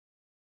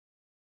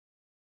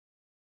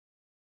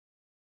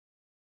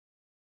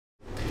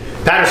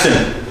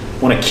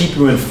Patterson, want to keep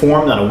you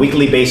informed on a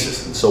weekly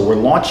basis. And so we're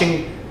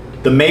launching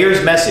the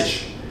Mayor's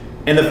Message.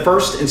 And the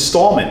first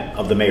installment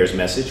of the Mayor's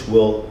Message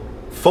will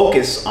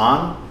focus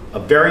on a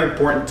very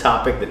important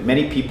topic that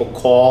many people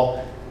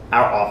call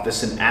our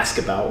office and ask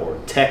about, or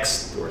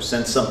text, or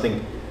send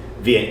something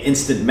via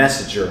instant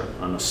messenger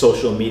on a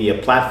social media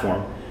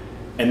platform.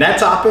 And that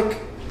topic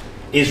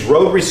is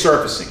road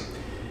resurfacing.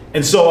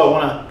 And so I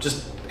want to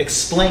just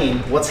explain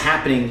what's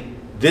happening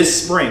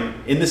this spring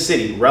in the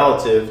city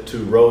relative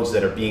to roads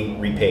that are being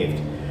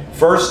repaved.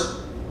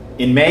 First,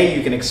 in May,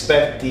 you can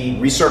expect the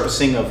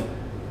resurfacing of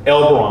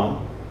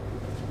Elberon,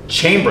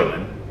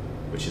 Chamberlain,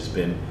 which has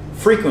been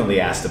frequently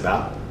asked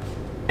about,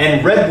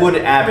 and Redwood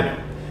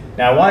Avenue.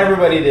 Now, I want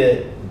everybody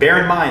to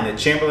bear in mind that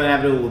Chamberlain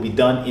Avenue will be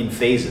done in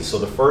phases. So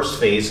the first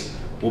phase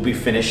will be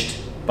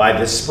finished by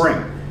this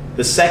spring.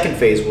 The second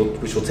phase,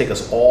 which will take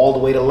us all the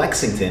way to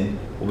Lexington,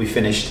 will be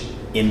finished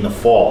in the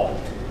fall.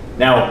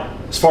 Now,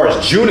 as far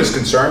as June is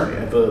concerned,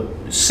 we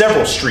have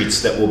several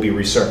streets that will be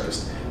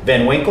resurfaced.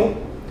 Van Winkle,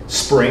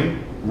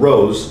 Spring,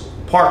 Rose,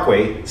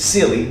 Parkway,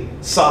 Sealy,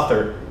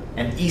 Souther,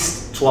 and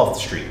East 12th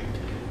Street.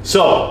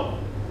 So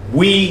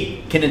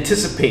we can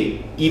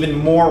anticipate even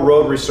more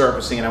road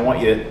resurfacing, and I want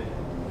you to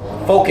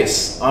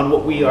focus on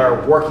what we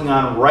are working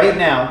on right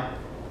now,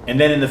 and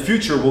then in the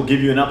future we'll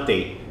give you an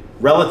update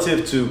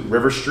relative to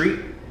River Street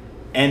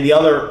and the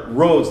other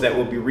roads that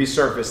will be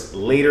resurfaced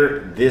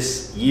later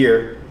this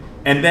year.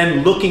 And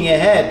then looking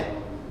ahead,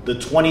 the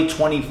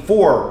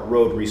 2024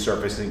 road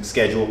resurfacing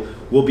schedule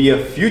will be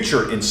a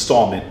future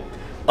installment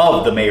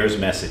of the Mayor's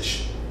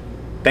Message.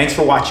 Thanks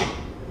for watching.